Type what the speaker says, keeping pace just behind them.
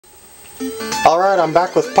Alright, I'm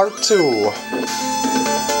back with part 2.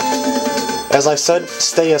 As I said,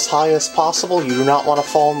 stay as high as possible. You do not want to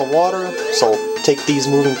fall in the water, so take these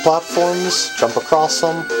moving platforms, jump across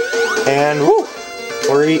them, and woo!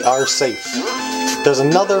 We are safe. There's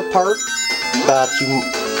another part that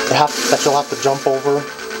you'll have to jump over.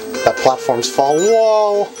 That platforms fall.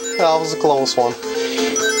 Whoa! That was a close one.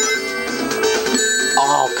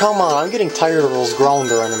 Oh, come on, I'm getting tired of those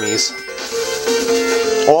grounder enemies.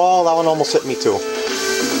 Oh, that one almost hit me too.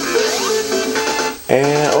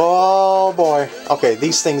 And, oh boy. Okay,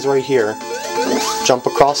 these things right here. Jump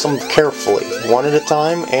across them carefully, one at a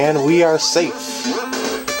time, and we are safe.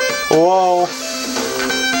 Whoa.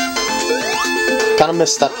 Kinda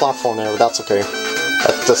missed that platform there, but that's okay.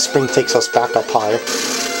 The spring takes us back up high.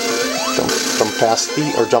 Jump past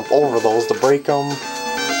or jump over those to break them.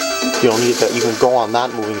 You don't need to even go on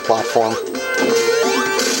that moving platform.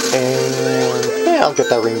 And yeah, I'll get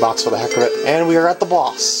that ring box for the heck of it. And we are at the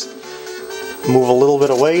boss. Move a little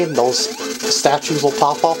bit away, and those statues will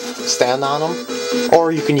pop up. Stand on them.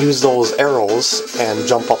 Or you can use those arrows and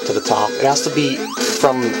jump up to the top. It has to be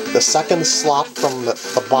from the second slot from the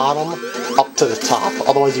bottom up to the top.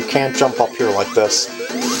 Otherwise you can't jump up here like this.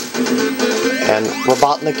 And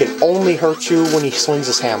Robotnik can only hurt you when he swings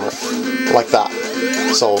his hammer. Like that.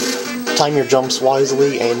 So time your jumps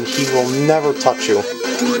wisely and he will never touch you.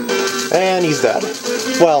 And he's dead.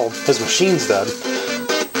 Well, his machine's dead.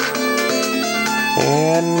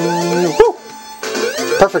 And whoo!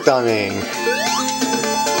 Perfect timing.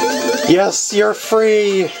 Yes, you're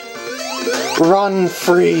free! Run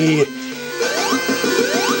free!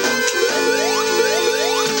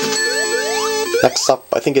 Next up,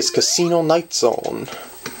 I think it's Casino Night Zone.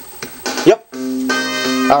 Yep.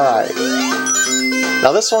 Alright.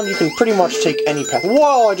 Now this one, you can pretty much take any path.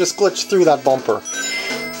 Whoa, I just glitched through that bumper.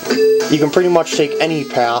 You can pretty much take any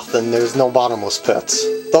path and there's no bottomless pits.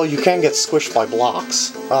 Though you can get squished by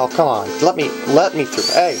blocks. Oh, come on. Let me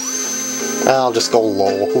through. Hey. I'll just go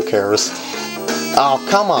low. Who cares? Oh,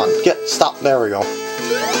 come on. Stop. There we go.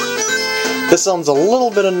 This sounds a little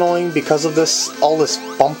bit annoying because of all this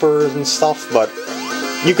bumpers and stuff, but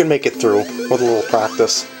you can make it through with a little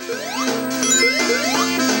practice.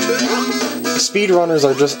 Speedrunners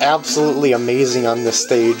are just absolutely amazing on this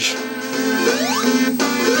stage.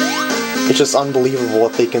 It's just unbelievable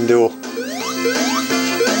what they can do.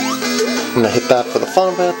 I'm gonna hit that for the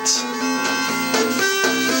fun of it.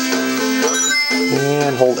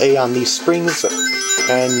 And hold A on these springs,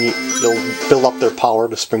 and you'll build up their power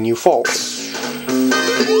to spring you forward.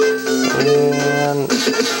 And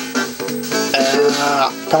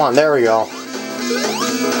come on, there we go.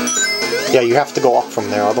 Yeah, you have to go up from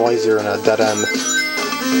there, otherwise you're in a dead end.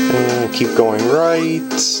 And keep going right.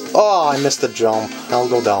 Oh, I missed the jump. I'll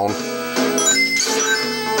go down.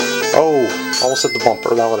 Oh, almost hit the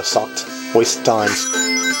bumper. That would have sucked. Waste of time.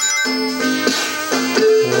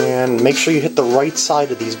 And make sure you hit the right side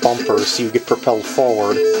of these bumpers so you get propelled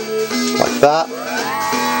forward. Like that.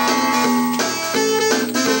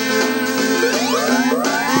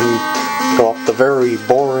 And go up the very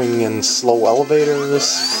boring and slow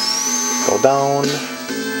elevators. Go down.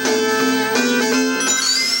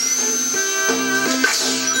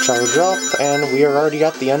 Charge up, and we are already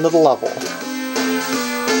at the end of the level.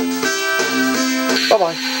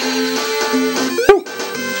 Bye-bye.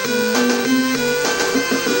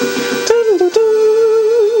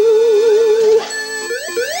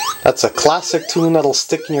 That's a classic tune that'll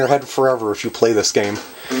stick in your head forever if you play this game.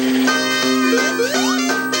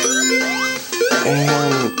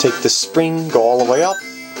 And take this spring, go all the way up.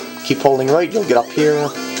 Keep holding right, you'll get up here.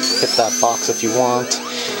 Hit that box if you want.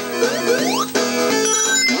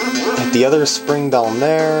 Hit the other spring down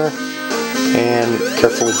there. And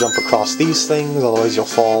carefully jump across these things, otherwise you'll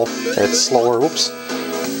fall. It's slower, whoops.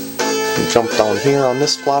 Jump down here on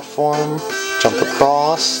this platform. Jump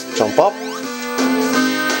across, jump up.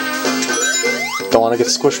 Don't want to get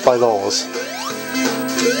squished by those.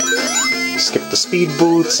 Skip the speed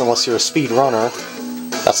boots unless you're a speed runner.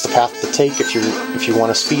 That's the path to take if you want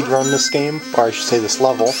to speed run this game, or I should say this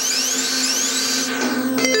level.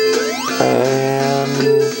 And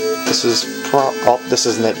this is oh, this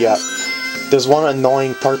isn't it yet. There's one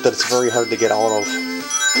annoying part that it's very hard to get out of.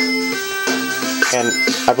 And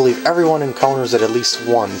I believe everyone encounters it at least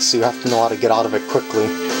once, so you have to know how to get out of it quickly.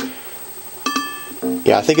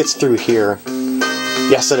 Yeah, I think it's through here.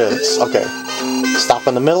 Yes, it is. Okay. Stop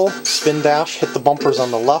in the middle, spin dash, hit the bumpers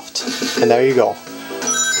on the left, and there you go.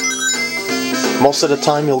 Most of the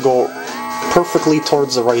time you'll go perfectly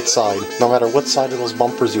towards the right side, no matter what side of those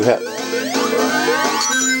bumpers you hit.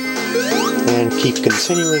 And keep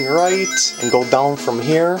continuing right, and go down from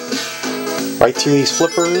here. Right through these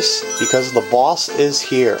flippers, because the boss is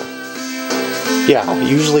here. Yeah,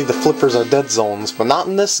 usually the flippers are dead zones, but not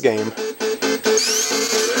in this game.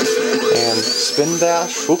 And spin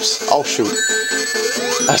dash, oops, oh shoot.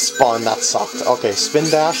 I spun, that sucked. Okay, spin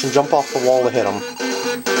dash and jump off the wall to hit him.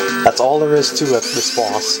 That's all there is to it, this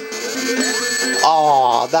boss.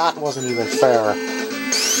 Aw, that wasn't even fair.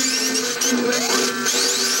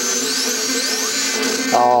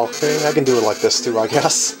 Okay, I can do it like this too, I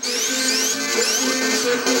guess.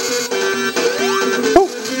 Woo.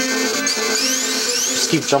 Just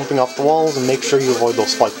keep jumping off the walls and make sure you avoid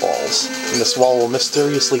those spike balls. And this wall will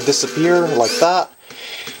mysteriously disappear, like that.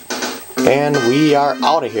 And we are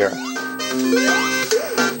out of here.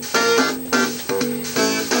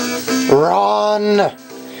 Run!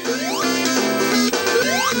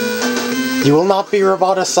 You will not be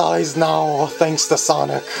roboticized now, thanks to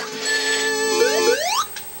Sonic.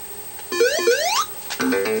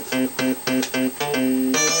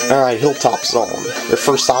 Alright, Hilltop Zone. Your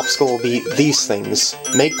first obstacle will be these things.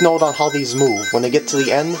 Make note on how these move. When they get to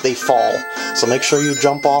the end, they fall. So make sure you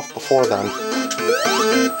jump off before then.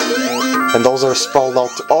 And those are sprawled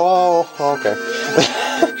out. Oh, okay.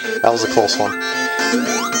 That was a close one.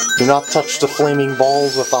 Do not touch the flaming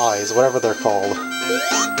balls with eyes, whatever they're called.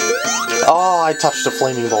 Oh, I touched a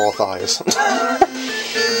flaming ball with eyes.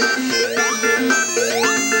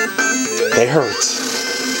 They hurt.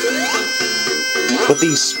 With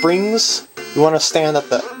these springs, you want to stand at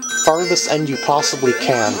the farthest end you possibly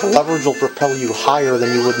can. The leverage will propel you higher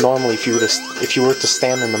than you would normally if you were to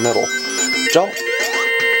stand in the middle. Jump.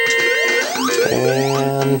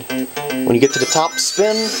 And when you get to the top,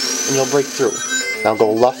 spin, and you'll break through. Now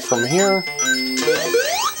go left from here.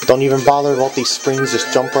 Don't even bother about these springs,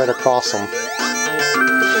 just jump right across them.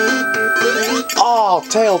 Oh,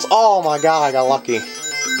 Tails! Oh my god, I got lucky.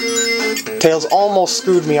 Tails almost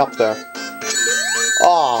screwed me up there.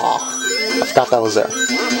 Oh, I forgot that was there.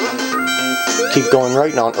 Keep going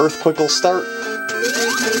right now, an earthquake will start.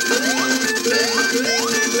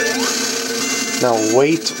 Now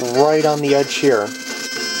wait right on the edge here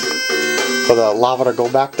for the lava to go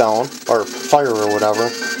back down, or fire or whatever.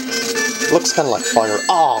 It looks kind of like fire.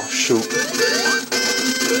 Oh, shoot.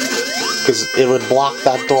 Because it would block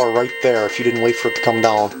that door right there if you didn't wait for it to come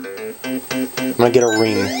down. I'm gonna get a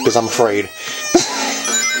ring, because I'm afraid.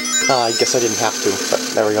 I guess I didn't have to, but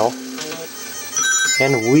there we go.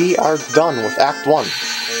 And we are done with Act 1.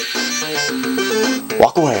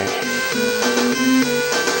 Walk away.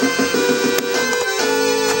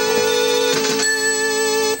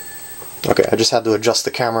 Okay, I just had to adjust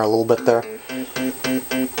the camera a little bit there.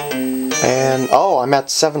 And, oh, I'm at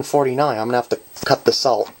 7:49. I'm gonna have to cut this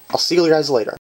out. I'll see you guys later.